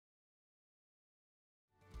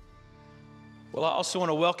Well, I also want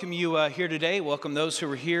to welcome you here today. Welcome those who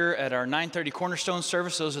were here at our 9:30 Cornerstone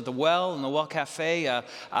service, those at the Well and the Well Cafe. I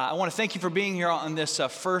want to thank you for being here on this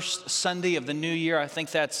first Sunday of the new year. I think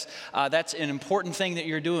that's an important thing that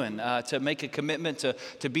you're doing, to make a commitment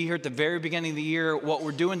to be here at the very beginning of the year. What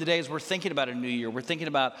we're doing today is we're thinking about a new year. We're thinking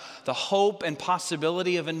about the hope and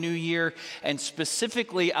possibility of a new year. And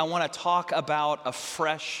specifically, I want to talk about a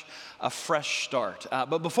fresh start.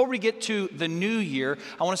 But before we get to the new year,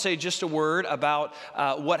 I want to say just a word about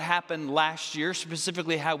what happened last year,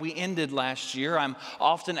 specifically how we ended last year. I'm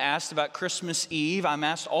often asked about Christmas Eve. I'm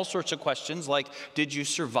asked all sorts of questions like, did you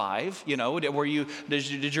survive? You know,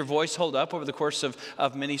 did your voice hold up over the course of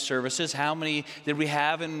many services? How many did we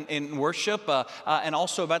have in worship? And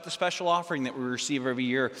also about the special offering that we receive every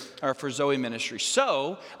year for Zoe Ministry.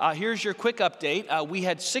 So here's your quick update. We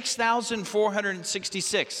had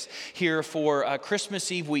 6,466 here for Christmas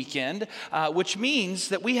Eve weekend, which means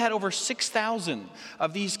that we had over 6,000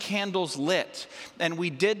 of these candles lit, and we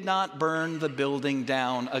did not burn the building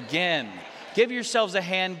down again. Give yourselves a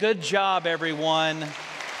hand. Good job, everyone.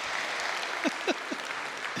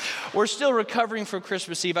 We're still recovering from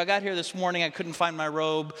Christmas Eve. I got here this morning. I couldn't find my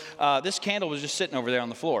robe. This candle was just sitting over there on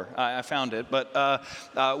the floor. I found it. But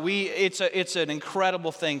it's an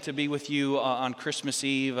incredible thing to be with you on Christmas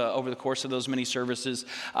Eve over the course of those many services.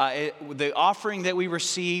 The offering that we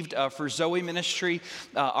received for Zoe Ministry,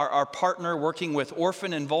 our partner working with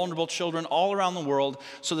orphan and vulnerable children all around the world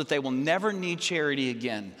so that they will never need charity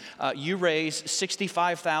again. You raised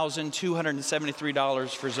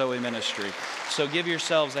 $65,273 for Zoe Ministry. So give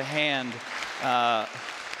yourselves a hand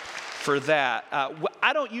for that.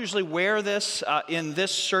 I don't usually wear this in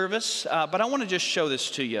this service, but I want to just show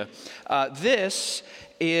this to you. This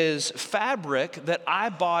is fabric that I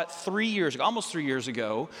bought 3 years ago, almost 3 years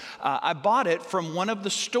ago. I bought it from one of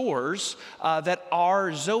the stores that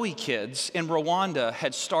our Zoe kids in Rwanda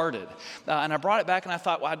had started. And I brought it back and I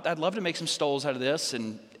thought, well, I'd love to make some stoles out of this.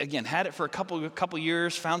 And again, had it for a couple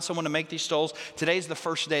years, found someone to make these stoles. Today's the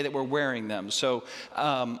first day that we're wearing them. So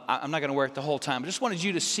I'm not going to wear it the whole time. I just wanted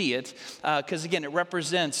you to see it because, again, it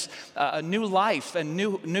represents a new life and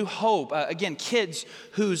new hope. Again, kids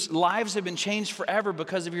whose lives have been changed forever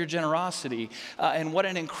because of your generosity. And what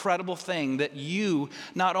an incredible thing that you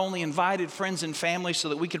not only invited friends and family so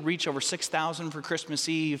that we could reach over 6,000 for Christmas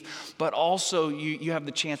Eve, but also you have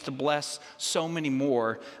the chance to bless so many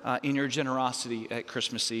more in your generosity at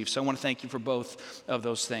Christmas Eve. So I want to thank you for both of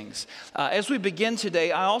those things. As we begin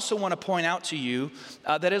today, I also want to point out to you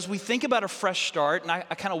that as we think about a fresh start, and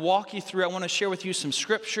I kind of walk you through, I want to share with you some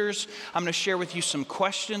scriptures. I'm going to share with you some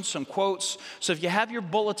questions, some quotes. So if you have your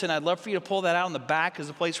bulletin, I'd love for you to pull that out in the back as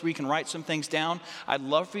a place where you can write some things down. I'd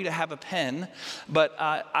love for you to have a pen. But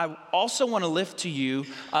I also want to lift to you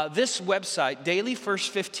this website,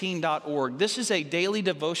 dailyfirst15.org. This is a daily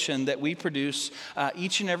devotion that we produce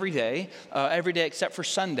each and every day except for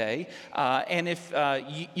Sunday. And if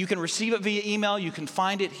you can receive it via email, you can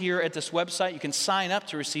find it here at this website. You can sign up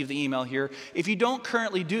to receive the email here. If you don't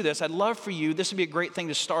currently do this, I'd love for you, this would be a great thing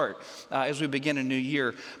to start as we begin a new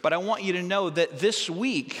year. But I want you to know that this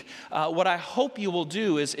week, what I hope you will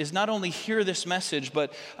do is not only hear this message,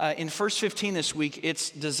 but in First 15 this week, it's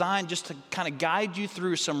designed just to kind of guide you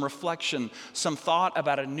through some reflection, some thought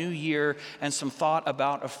about a new year, and some thought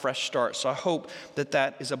about a fresh start. So I hope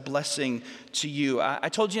that is a blessing to you. I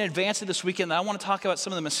told you in advance of this weekend that I want to talk about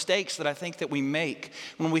some of the mistakes that I think that we make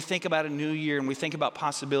when we think about a new year and we think about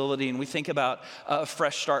possibility and we think about a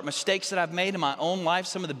fresh start. Mistakes that I've made in my own life,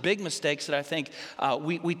 some of the big mistakes that I think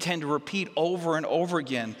we tend to repeat over and over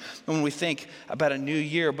again when we think about a new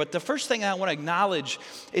year. But the first thing I want to acknowledge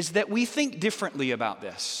is that we think differently about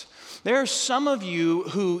this. There are some of you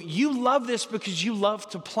who you love this because you love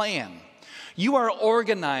to plan. You are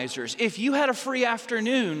organizers. If you had a free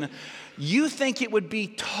afternoon, you think it would be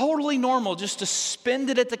totally normal just to spend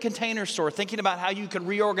it at the Container Store thinking about how you could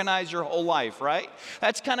reorganize your whole life, right?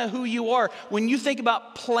 That's kind of who you are. When you think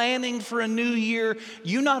about planning for a new year,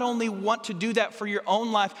 you not only want to do that for your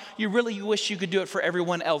own life, you wish you could do it for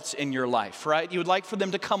everyone else in your life, right? You would like for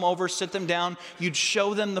them to come over, sit them down. You'd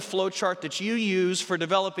show them the flow chart that you use for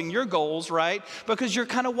developing your goals, right? Because you're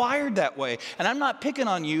kind of wired that way. And I'm not picking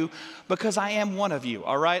on you because I am one of you,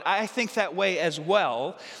 all right? I think that way as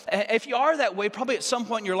well. If you are that way, probably at some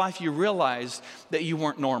point in your life you realize that you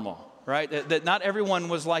weren't normal, right? That not everyone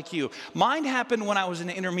was like you. Mine happened when I was in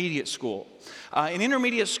intermediate school. In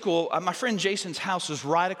intermediate school, my friend Jason's house was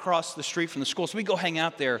right across the street from the school. So we go hang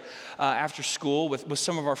out there after school with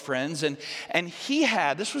some of our friends. And he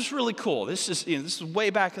had, this was really cool. This is way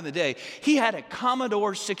back in the day. He had a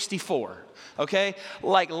Commodore 64. okay?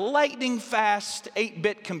 Like lightning fast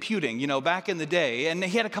 8-bit computing, back in the day. And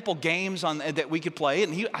he had a couple games that we could play.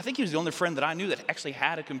 And I think he was the only friend that I knew that actually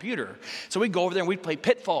had a computer. So we'd go over there and we'd play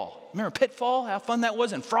Pitfall. Remember Pitfall, how fun that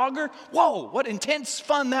was? And Frogger? Whoa, what intense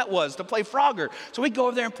fun that was to play Frogger. So we'd go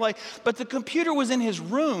over there and play. But the computer was in his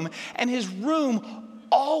room, and his room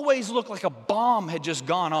always looked like a bomb had just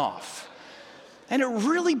gone off. And it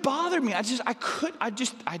really bothered me. I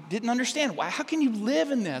didn't understand. Why? How can you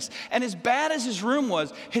live in this? And as bad as his room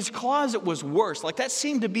was, his closet was worse. Like that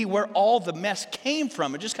seemed to be where all the mess came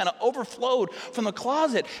from. It just kind of overflowed from the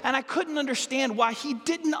closet. And I couldn't understand why he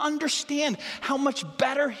didn't understand how much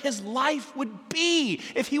better his life would be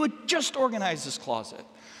if he would just organize his closet.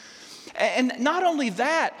 And not only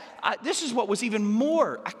that, this is what was even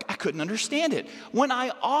more, I couldn't understand it. When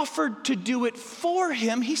I offered to do it for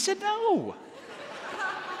him, he said no.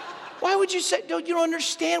 Why would you say, you don't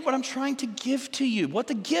understand what I'm trying to give to you, what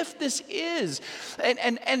the gift this is.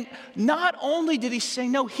 And not only did he say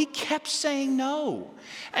no, he kept saying no.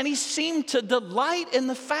 And he seemed to delight in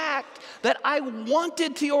the fact that I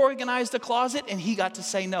wanted to organize the closet and he got to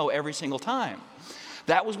say no every single time.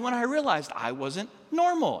 That was when I realized I wasn't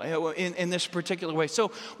normal in this particular way.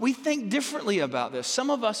 So we think differently about this. Some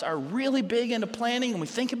of us are really big into planning and we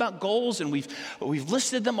think about goals and we've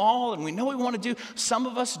listed them all and we know what we want to do. Some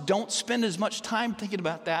of us don't spend as much time thinking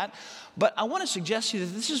about that. But I want to suggest to you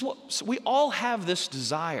that this is what we all have, this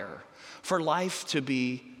desire for life to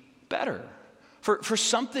be better. For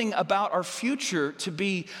something about our future to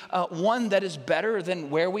be one that is better than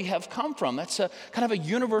where we have come from. That's a kind of a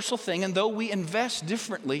universal thing, and though we invest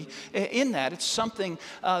differently in that, it's something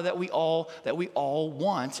that we all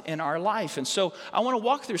want in our life. And so I want to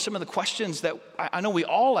walk through some of the questions that I know we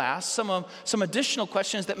all ask, some additional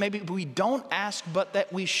questions that maybe we don't ask, but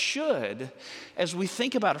that we should as we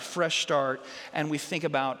think about a fresh start and we think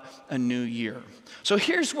about a new year. So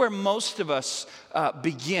here's where most of us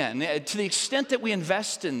begin. To the extent that we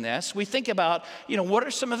invest in this, we think about, what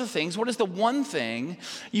are some of the things, what is the one thing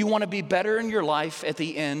you want to be better in your life at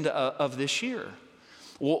the end of this year?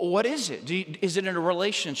 What is it? Is it in a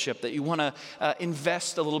relationship that you want to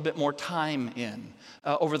invest a little bit more time in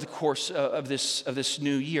over the course of this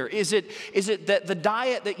new year? Is it that the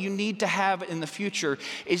diet that you need to have in the future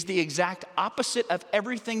is the exact opposite of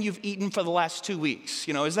everything you've eaten for the last 2 weeks?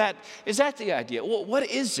 Is that the idea? Well, what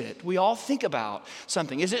is it? We all think about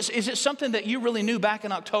something. Is it something that you really knew back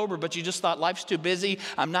in October, but you just thought life's too busy,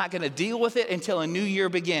 I'm not going to deal with it until a new year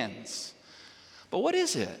begins? But what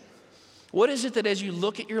is it? What is it that as you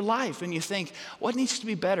look at your life and you think, what needs to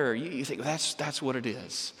be better? You think, that's what it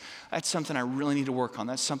is. That's something I really need to work on.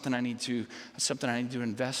 That's something I need to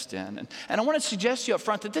invest in. And I want to suggest to you up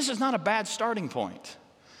front that this is not a bad starting point.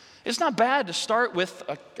 It's not bad to start with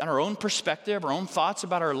our own perspective, our own thoughts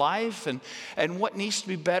about our life and what needs to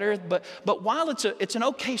be better. But while it's an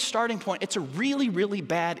okay starting point, it's a really, really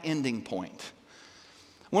bad ending point.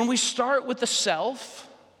 When we start with the self,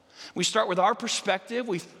 we start with our perspective,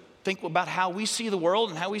 we think about how we see the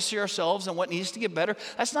world and how we see ourselves and what needs to get better.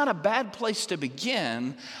 That's not a bad place to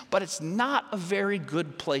begin, but it's not a very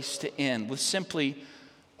good place to end with simply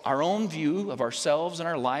our own view of ourselves and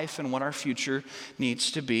our life and what our future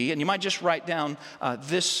needs to be. And you might just write down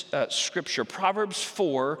this scripture, Proverbs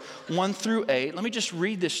 4, 1 through 8. Let me just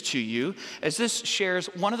read this to you as this shares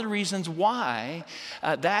one of the reasons why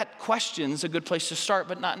that question's a good place to start,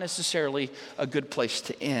 but not necessarily a good place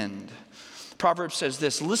to end. Proverbs says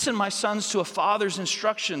this, "Listen, my sons, to a father's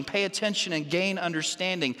instruction. Pay attention and gain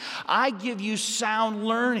understanding. I give you sound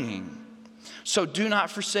learning. So do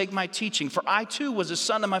not forsake my teaching. For I too was a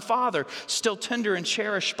son of my father, still tender and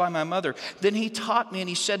cherished by my mother. Then he taught me and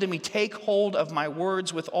he said to me, take hold of my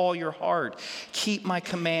words with all your heart. Keep my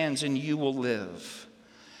commands and you will live.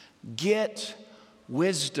 Get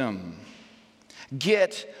wisdom.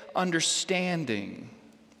 Get understanding.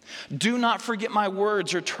 Do not forget my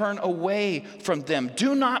words or turn away from them.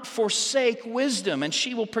 Do not forsake wisdom, and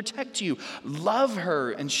she will protect you. Love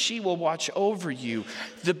her, and she will watch over you.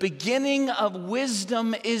 The beginning of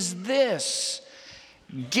wisdom is this: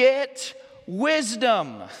 get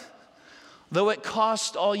wisdom, though it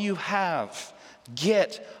cost all you have.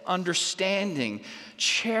 Get understanding.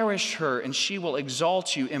 Cherish her, and she will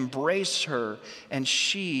exalt you. Embrace her, and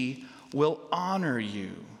she will honor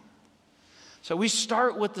you." So we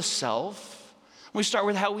start with the self. We start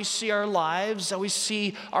with how we see our lives, how we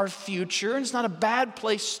see our future. And it's not a bad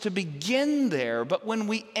place to begin there. But when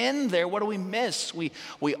we end there, what do we miss? We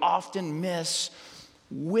often miss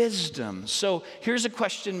wisdom. So here's a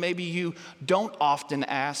question maybe you don't often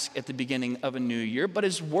ask at the beginning of a new year, but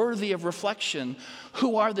is worthy of reflection.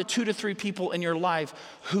 Who are the 2 to 3 people in your life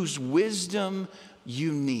whose wisdom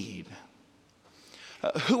you need?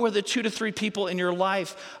 Who are the 2 to 3 people in your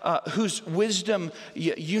life whose wisdom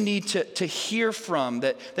you need to hear from,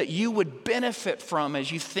 that you would benefit from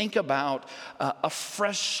as you think about a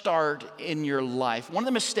fresh start in your life? One of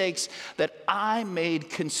the mistakes that I made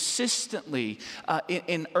consistently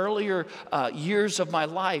in earlier years of my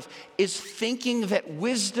life is thinking that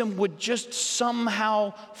wisdom would just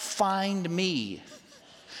somehow find me.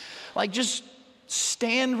 Like just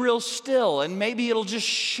stand real still and maybe it'll just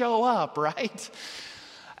show up, right?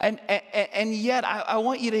 And yet, I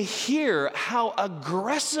want you to hear how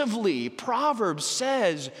aggressively Proverbs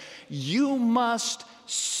says you must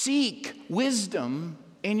seek wisdom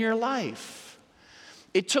in your life.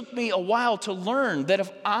 It took me a while to learn that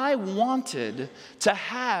if I wanted to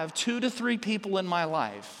have 2 to 3 people in my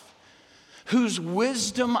life whose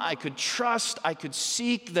wisdom I could trust, I could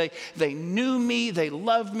seek. They knew me, they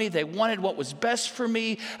loved me, they wanted what was best for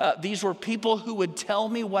me. These were people who would tell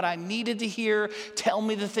me what I needed to hear, tell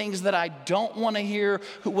me the things that I don't want to hear,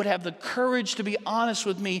 who would have the courage to be honest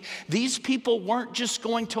with me. These people weren't just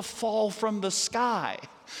going to fall from the sky.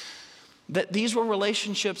 That these were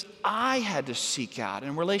relationships I had to seek out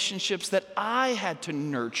and relationships that I had to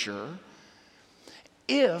nurture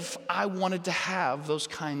if I wanted to have those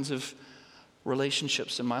kinds of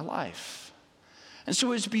relationships in my life. And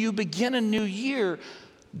so as you begin a new year,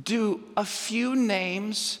 do a few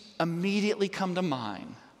names immediately come to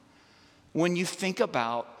mind when you think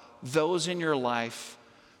about those in your life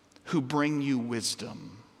who bring you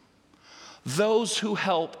wisdom, those who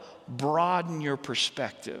help broaden your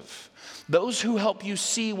perspective, those who help you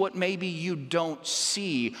see what maybe you don't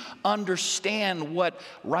see, understand what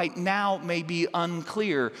right now may be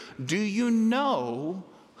unclear. Do you know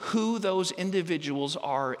who those individuals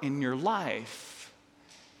are in your life?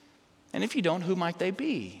 And if you don't, who might they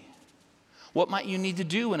be? What might you need to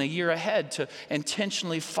do in a year ahead to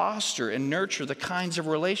intentionally foster and nurture the kinds of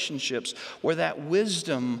relationships where that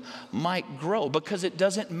wisdom might grow? Because it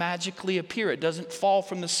doesn't magically appear. It doesn't fall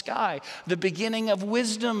from the sky. The beginning of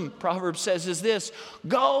wisdom, Proverbs says, is this: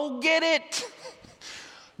 go get it.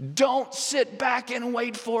 Don't sit back and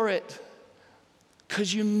wait for it,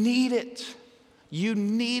 because you need it. You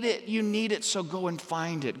need it. You need it. So go and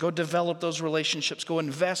find it. Go develop those relationships. Go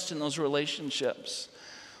invest in those relationships.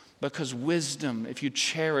 Because wisdom, if you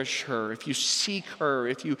cherish her, if you seek her,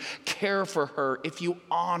 if you care for her, if you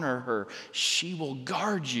honor her, she will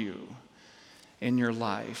guard you in your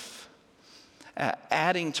life.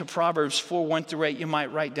 Adding to Proverbs 4:1-8, you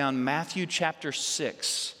might write down Matthew chapter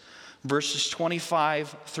 6, verses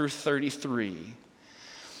 25 through 33.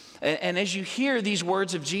 And as you hear these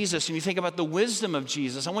words of Jesus and you think about the wisdom of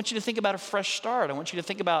Jesus, I want you to think about a fresh start. I want you to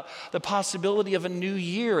think about the possibility of a new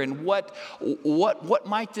year and what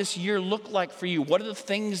might this year look like for you? What are the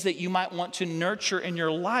things that you might want to nurture in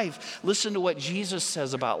your life? Listen to what Jesus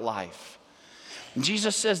says about life.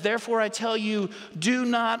 Jesus says, therefore I tell you, do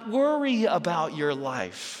not worry about your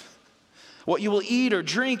life, what you will eat or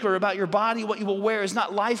drink, or about your body, what you will wear. Is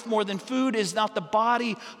not life more than food? Is not the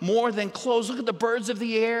body more than clothes? Look at the birds of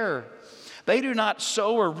the air. They do not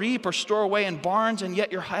sow or reap or store away in barns, and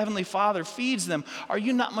yet your heavenly Father feeds them. Are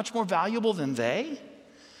you not much more valuable than they?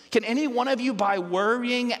 Can any one of you, by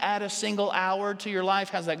worrying, add a single hour to your life?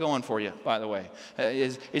 How's that going for you, by the way?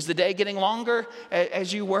 Is the day getting longer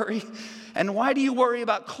as you worry? And why do you worry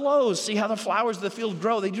about clothes? See how the flowers of the field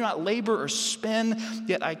grow. They do not labor or spin.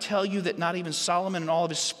 Yet I tell you that not even Solomon in all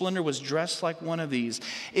of his splendor was dressed like one of these.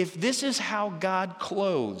 If this is how God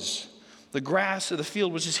clothes the grass of the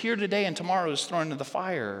field, which is here today and tomorrow is thrown into the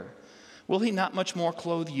fire, will he not much more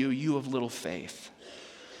clothe you, you of little faith?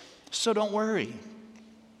 So don't worry.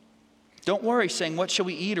 Don't worry, saying, what shall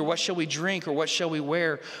we eat, or what shall we drink, or what shall we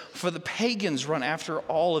wear? For the pagans run after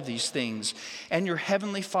all of these things, and your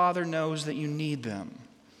heavenly Father knows that you need them.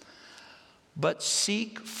 But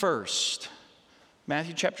seek first,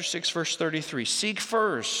 Matthew chapter 6, verse 33, seek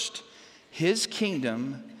first his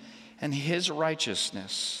kingdom and his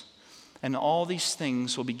righteousness, and all these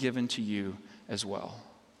things will be given to you as well.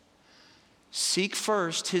 Seek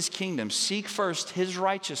first his kingdom, seek first his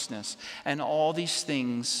righteousness, and all these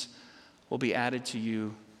things will be added to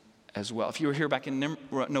you as well. If you were here back in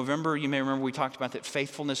November, you may remember we talked about that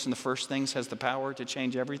faithfulness in the first things has the power to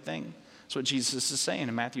change everything. That's what Jesus is saying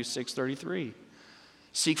in Matthew 6:33.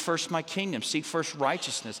 Seek first my kingdom, seek first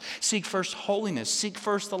righteousness, seek first holiness, seek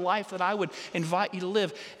first the life that I would invite you to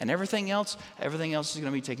live, and everything else is going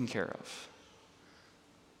to be taken care of.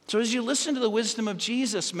 So as you listen to the wisdom of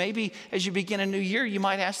Jesus, maybe as you begin a new year, you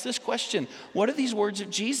might ask this question: what do these words of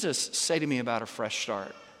Jesus say to me about a fresh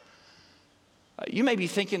start? You may be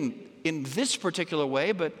thinking in this particular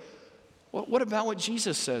way, but what about what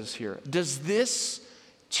Jesus says here? Does this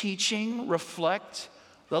teaching reflect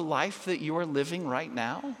the life that you are living right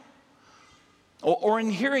now? Or in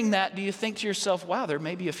hearing that, do you think to yourself, wow, there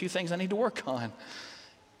may be a few things I need to work on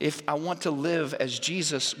if I want to live as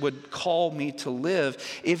Jesus would call me to live?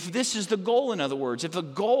 If this is the goal, in other words, if the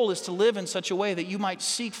goal is to live in such a way that you might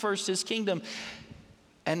seek first his kingdom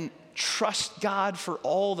and trust God for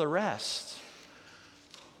all the rest,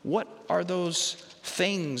 what are those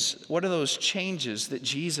things, what are those changes that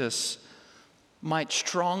Jesus might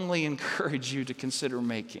strongly encourage you to consider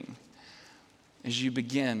making as you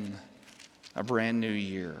begin a brand new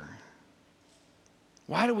year?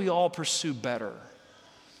 Why do we all pursue better?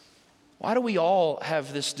 Why do we all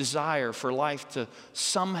have this desire for life to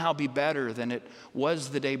somehow be better than it was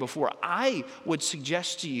the day before? I would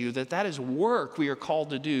suggest to you that that is work we are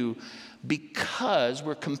called to do because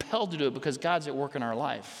we're compelled to do it because God's at work in our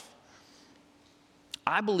life.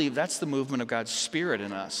 I believe that's the movement of God's Spirit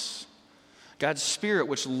in us. God's Spirit,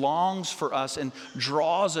 which longs for us and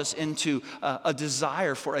draws us into a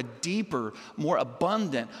desire for a deeper, more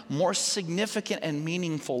abundant, more significant and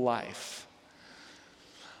meaningful life.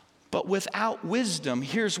 But without wisdom,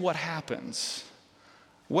 here's what happens.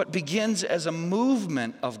 What begins as a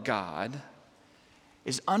movement of God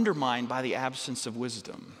is undermined by the absence of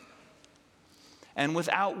wisdom. And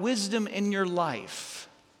without wisdom in your life,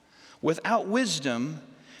 without wisdom,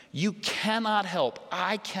 you cannot help,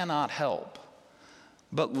 I cannot help,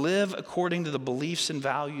 but live according to the beliefs and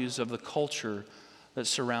values of the culture that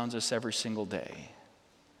surrounds us every single day.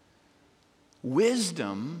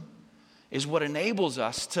 Wisdom is what enables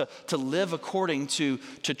us to live according to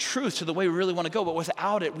truth, to the way we really want to go. But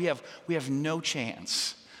without it, we have no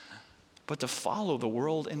chance but to follow the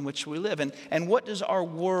world in which we live. And what does our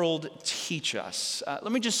world teach us? Let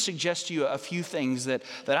me just suggest to you a few things that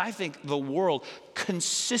I think the world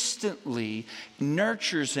consistently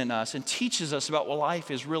nurtures in us and teaches us about what life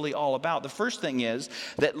is really all about. The first thing is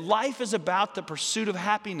that life is about the pursuit of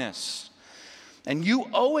happiness. And you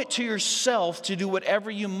owe it to yourself to do whatever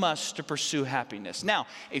you must to pursue happiness. Now,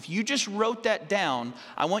 if you just wrote that down,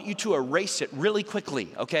 I want you to erase it really quickly,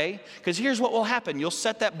 okay? Because here's what will happen. You'll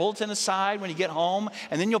set that bulletin aside when you get home,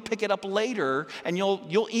 and then you'll pick it up later, and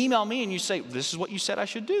you'll email me and you say, this is what you said I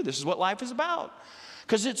should do. This is what life is about.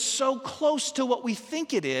 Because it's so close to what we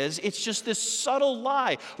think it is. It's just this subtle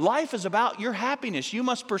lie. Life is about your happiness. You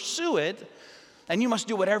must pursue it, and you must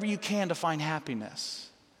do whatever you can to find happiness.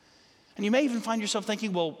 And you may even find yourself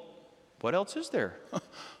thinking, well, what else is there?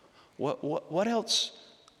 What else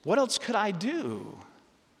could I do?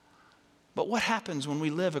 But what happens when we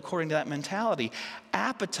live according to that mentality?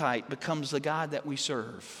 Appetite becomes the God that we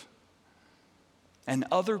serve. And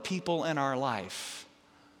other people in our life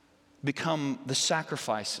become the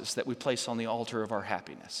sacrifices that we place on the altar of our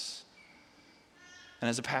happiness. And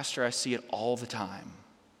as a pastor, I see it all the time,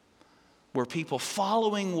 where people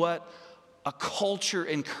following what a culture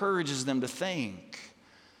encourages them to think,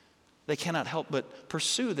 they cannot help but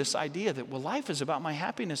pursue this idea that, well, life is about my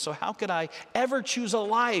happiness, so how could I ever choose a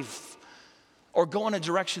life or go in a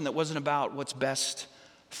direction that wasn't about what's best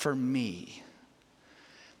for me?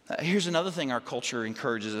 Here's another thing our culture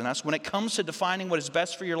encourages in us. When it comes to defining what is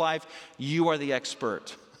best for your life, you are the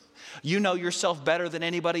expert. You know yourself better than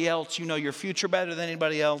anybody else. You know your future better than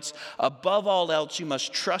anybody else. Above all else, you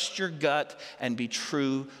must trust your gut and be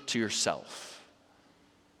true to yourself.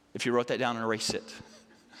 If you wrote that down, erase it,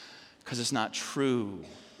 because it's not true.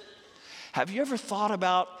 Have you ever thought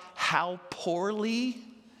about how poorly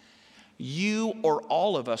you, or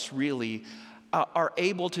all of us really, are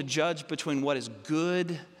able to judge between what is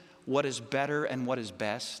good, what is better, and what is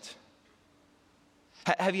best?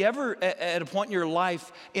 Have you ever, at a point in your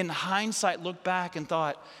life, in hindsight, looked back and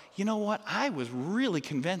thought, you know what, I was really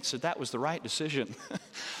convinced that was the right decision.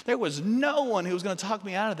 There was no one who was going to talk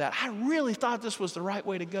me out of that. I really thought this was the right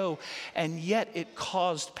way to go. And yet it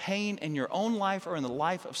caused pain in your own life or in the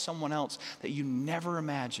life of someone else that you never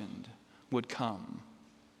imagined would come.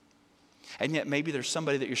 And yet maybe there's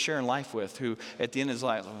somebody that you're sharing life with who at the end is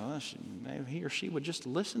like, oh, maybe he or she would just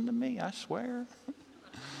listen to me, I swear.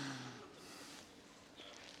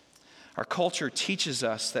 Our culture teaches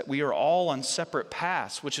us that we are all on separate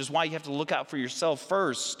paths, which is why you have to look out for yourself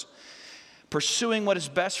first. Pursuing what is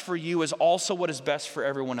best for you is also what is best for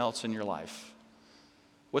everyone else in your life.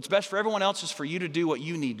 What's best for everyone else is for you to do what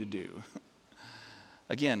you need to do.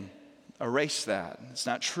 Again, erase that. It's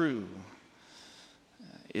not true.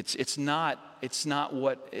 It's not It's not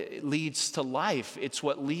what leads to life. It's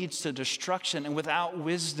what leads to destruction. And without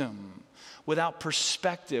wisdom, without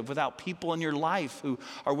perspective, without people in your life who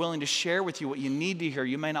are willing to share with you what you need to hear,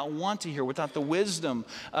 you may not want to hear, without the wisdom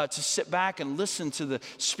to sit back and listen to the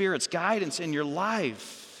Spirit's guidance in your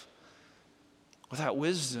life. Without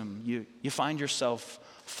wisdom, you find yourself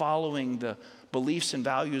following the beliefs and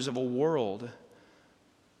values of a world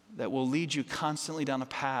that will lead you constantly down a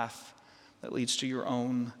path that leads to your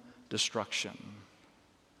own destruction.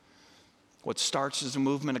 What starts as a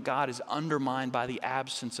movement of God is undermined by the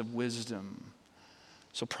absence of wisdom.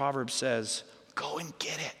 So Proverbs says, go and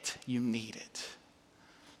get it. You need it.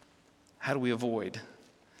 How do we avoid?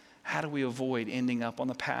 How do we avoid ending up on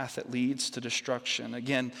the path that leads to destruction?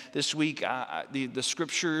 Again, this week, the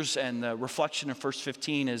scriptures and the reflection in verse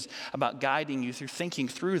 15 is about guiding you through thinking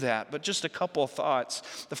through that. But just a couple of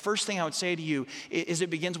thoughts. The first thing I would say to you is it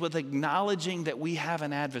begins with acknowledging that we have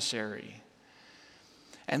an adversary.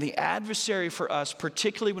 And the adversary for us,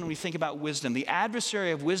 particularly when we think about wisdom, the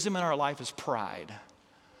adversary of wisdom in our life is pride.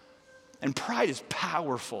 And pride is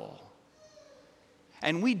powerful.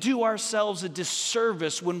 And we do ourselves a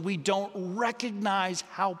disservice when we don't recognize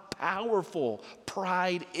how powerful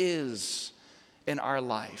pride is in our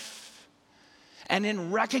life. And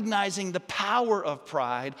in recognizing the power of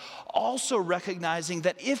pride, also recognizing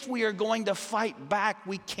that if we are going to fight back,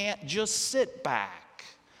 we can't just sit back.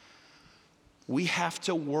 We have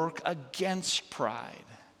to work against pride.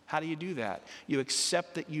 How do you do that? You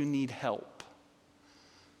accept that you need help.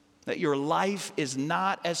 That your life is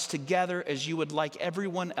not as together as you would like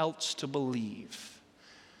everyone else to believe.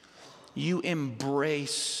 You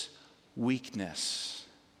embrace weakness.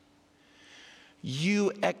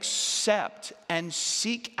 You accept and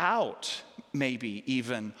seek out, maybe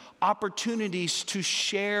even, opportunities to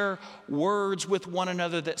share words with one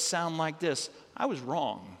another that sound like this. I was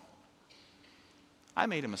wrong. I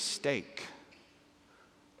made a mistake.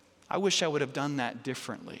 I wish I would have done that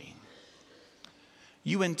differently.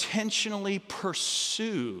 You intentionally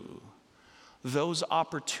pursue those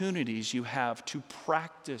opportunities you have to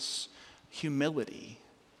practice humility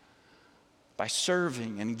by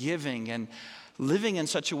serving and giving and living in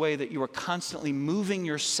such a way that you are constantly moving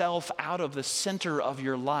yourself out of the center of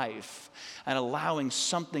your life and allowing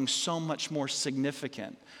something so much more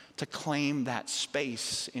significant to claim that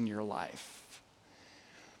space in your life.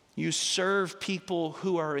 You serve people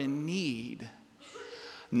who are in need.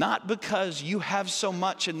 Not because you have so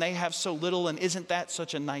much and they have so little, and isn't that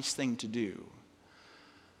such a nice thing to do?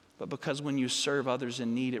 But because when you serve others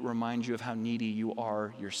in need, it reminds you of how needy you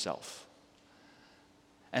are yourself.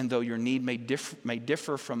 And though your need may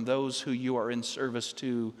differ from those who you are in service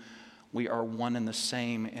to, we are one and the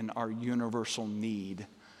same in our universal need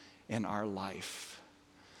in our life.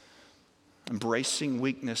 Embracing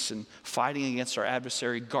weakness and fighting against our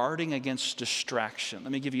adversary, guarding against distraction.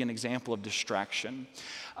 Let me give you an example of distraction.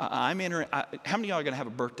 How many of y'all are going to have a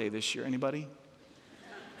birthday this year? Anybody?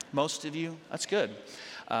 Most of you? That's good.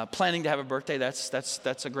 Planning to have a birthday,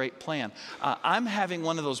 that's a great plan. I'm having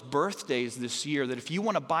one of those birthdays this year that if you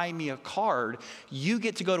want to buy me a card, you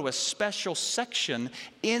get to go to a special section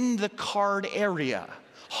in the card area.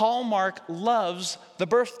 Hallmark loves the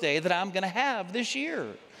birthday that I'm going to have this year.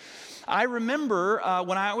 I remember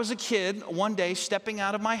when I was a kid, one day stepping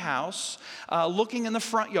out of my house, looking in the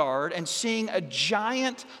front yard and seeing a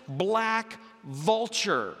giant black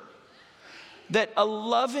vulture that a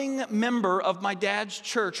loving member of my dad's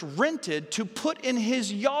church rented to put in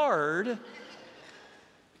his yard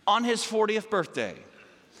on his 40th birthday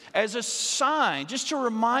as a sign, just to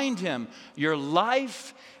remind him, your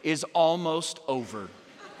life is almost over.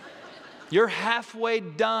 You're halfway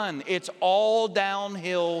done. It's all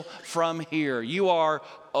downhill from here. You are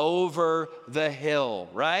over the hill,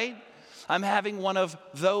 right? I'm having one of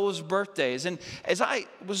those birthdays. And as I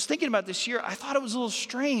was thinking about this year, I thought it was a little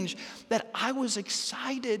strange that I was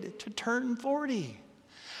excited to turn 40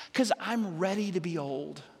 because I'm ready to be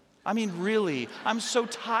old. I mean, really, I'm so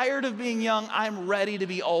tired of being young, I'm ready to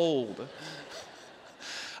be old.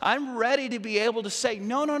 I'm ready to be able to say,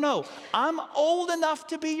 no, I'm old enough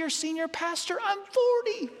to be your senior pastor. I'm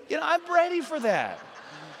 40. I'm ready for that.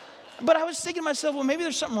 But I was thinking to myself, well, maybe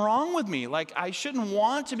there's something wrong with me. Like, I shouldn't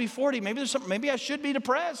want to be 40. Maybe there's something, maybe I should be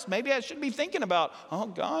depressed. Maybe I should be thinking about, oh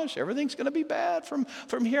gosh, everything's going to be bad from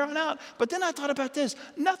here on out. But then I thought about this.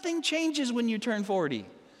 Nothing changes when you turn 40.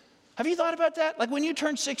 Have you thought about that? Like when you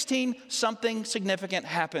turn 16, something significant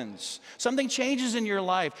happens. Something changes in your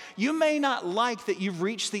life. You may not like that you've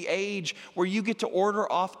reached the age where you get to order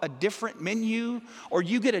off a different menu or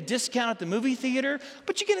you get a discount at the movie theater,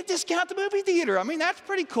 but you get a discount at the movie theater. I mean, that's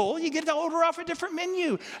pretty cool. You get to order off a different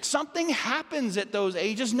menu. Something happens at those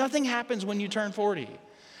ages. Nothing happens when you turn 40.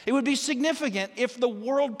 It would be significant if the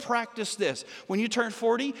world practiced this. When you turn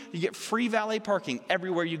 40, you get free valet parking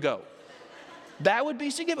everywhere you go. That would be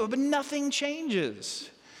significant, but nothing changes.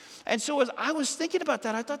 And so as I was thinking about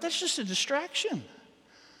that, I thought that's just a distraction.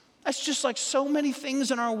 That's just like so many things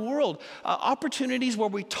in our world. Opportunities where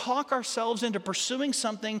we talk ourselves into pursuing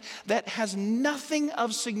something that has nothing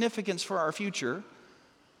of significance for our future,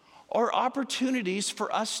 or opportunities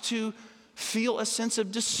for us to feel a sense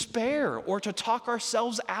of despair or to talk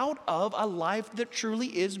ourselves out of a life that truly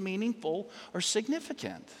is meaningful or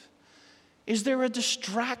significant. Is there a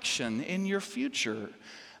distraction in your future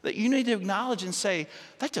that you need to acknowledge and say,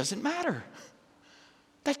 that doesn't matter?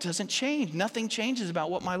 That doesn't change. Nothing changes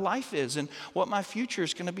about what my life is and what my future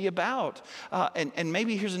is going to be about. And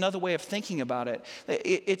maybe here's another way of thinking about it.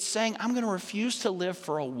 It's saying, I'm going to refuse to live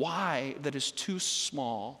for a why that is too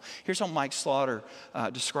small. Here's how Mike Slaughter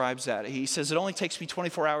describes that. He says, it only takes me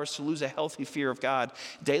 24 hours to lose a healthy fear of God.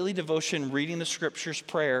 Daily devotion, reading the scriptures,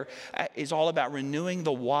 prayer is all about renewing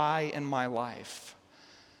the why in my life.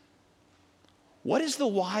 What is the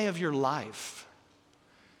why of your life?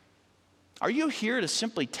 Are you here to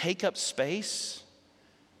simply take up space?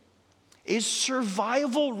 Is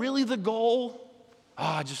survival really the goal? Oh,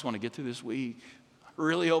 I just want to get through this week. I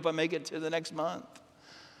really hope I make it to the next month.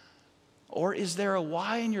 Or is there a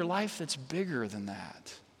why in your life that's bigger than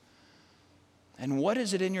that? And what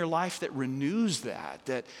is it in your life that renews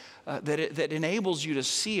that enables you to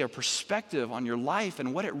see a perspective on your life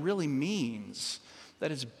and what it really means, that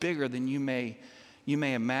is bigger than you may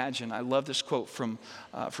imagine? I love this quote from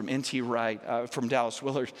N.T. Wright, from Dallas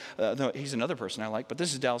Willard. No, he's another person I like, but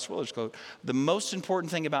this is Dallas Willard's quote. The most important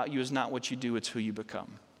thing about you is not what you do, it's who you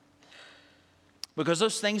become. Because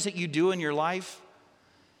those things that you do in your life,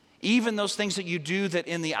 even those things that you do that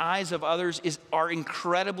in the eyes of others are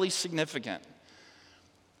incredibly significant,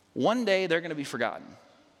 one day they're going to be forgotten.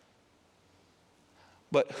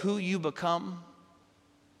 But who you become,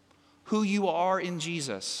 who you are in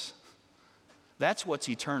Jesus, that's what's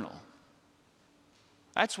eternal.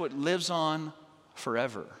 That's what lives on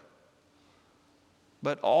forever.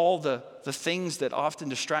 But all the things that often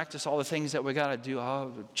distract us, all the things that we got to do,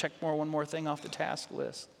 check one more thing off the task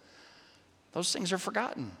list, those things are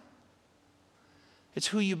forgotten. It's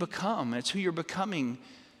who you become. It's who you're becoming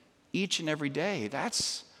each and every day.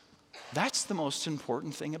 That's the most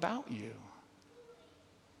important thing about you.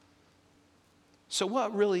 So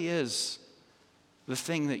what really is the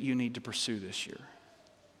thing that you need to pursue this year?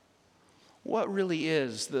 What really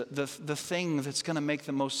is the thing that's going to make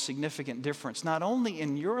the most significant difference, not only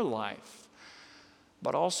in your life,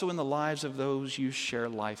 but also in the lives of those you share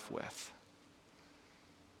life with?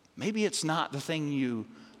 Maybe it's not the thing you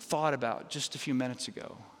thought about just a few minutes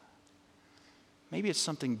ago. Maybe it's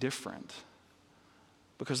something different,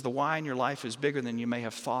 because the why in your life is bigger than you may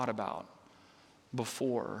have thought about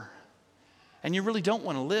before. And you really don't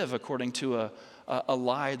want to live according to a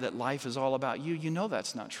lie that life is all about you. You know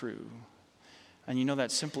that's not true. And you know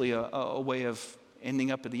that's simply a way of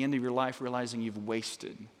ending up at the end of your life realizing you've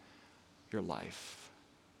wasted your life.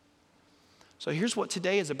 So here's what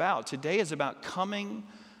today is about. Today is about coming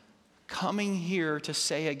here to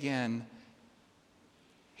say again,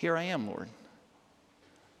 here I am, Lord.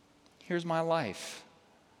 Here's my life.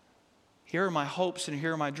 Here are my hopes and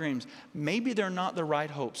here are my dreams. Maybe they're not the right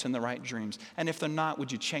hopes and the right dreams. And if they're not, would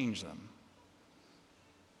you change them?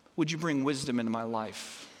 Would you bring wisdom into my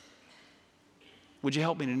life? Would you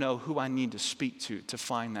help me to know who I need to speak to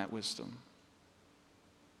find that wisdom?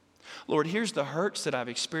 Lord, here's the hurts that I've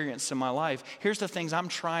experienced in my life. Here's the things I'm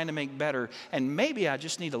trying to make better. And maybe I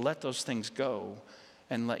just need to let those things go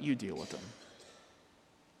and let you deal with them.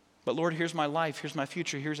 But Lord, here's my life. Here's my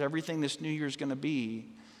future. Here's everything this new year is going to be.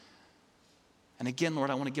 And again, Lord,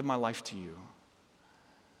 I want to give my life to you.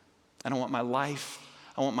 And I want my life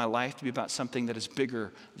to be about something that is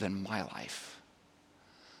bigger than my life.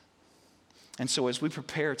 And so as we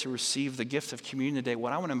prepare to receive the gift of communion today,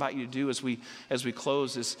 what I want to invite you to do as we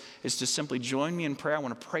close is to simply join me in prayer. I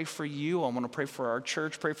want to pray for you. I want to pray for our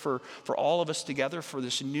church, pray for all of us together for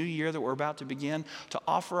this new year that we're about to begin, to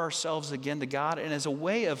offer ourselves again to God. And as a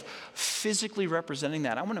way of physically representing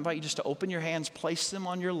that, I want to invite you just to open your hands, place them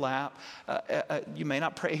on your lap. You may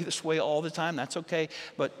not pray this way all the time. That's okay.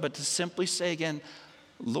 But to simply say again,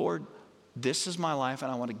 Lord, this is my life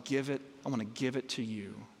and I want to give it to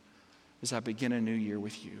you. as I begin a new year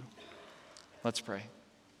with you. Let's pray.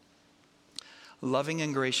 Loving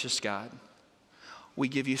and gracious God, we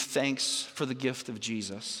give you thanks for the gift of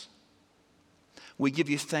Jesus. We give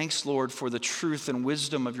you thanks, Lord, for the truth and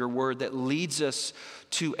wisdom of your word that leads us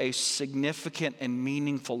to a significant and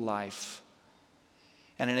meaningful life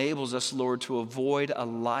and enables us, Lord, to avoid a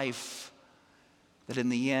life that in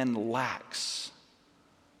the end lacks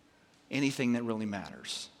anything that really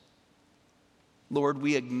matters. Lord,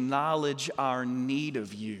 we acknowledge our need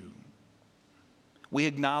of you. We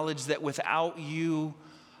acknowledge that without you,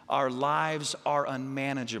 our lives are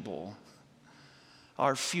unmanageable.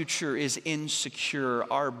 Our future is insecure.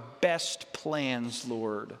 Our best plans,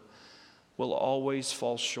 Lord, will always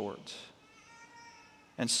fall short.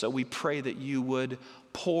 And so we pray that you would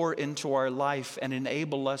pour into our life and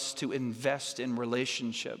enable us to invest in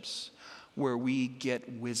relationships where we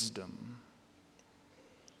get wisdom.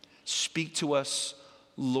 Speak to us,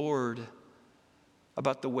 Lord,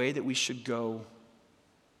 about the way that we should go,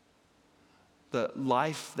 the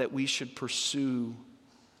life that we should pursue,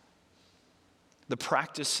 the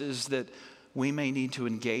practices that we may need to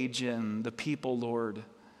engage in, the people, Lord,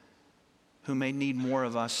 who may need more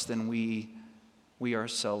of us than we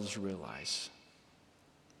ourselves realize.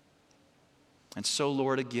 And so,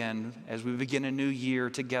 Lord, again, as we begin a new year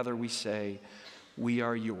together, we say, we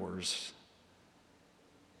are yours.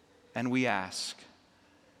 And we ask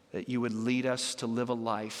that you would lead us to live a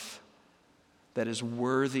life that is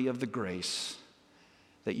worthy of the grace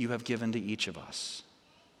that you have given to each of us.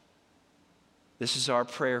 This is our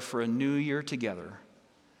prayer for a new year together,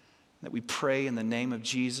 that we pray in the name of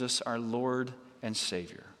Jesus, our Lord and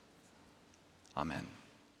Savior. Amen.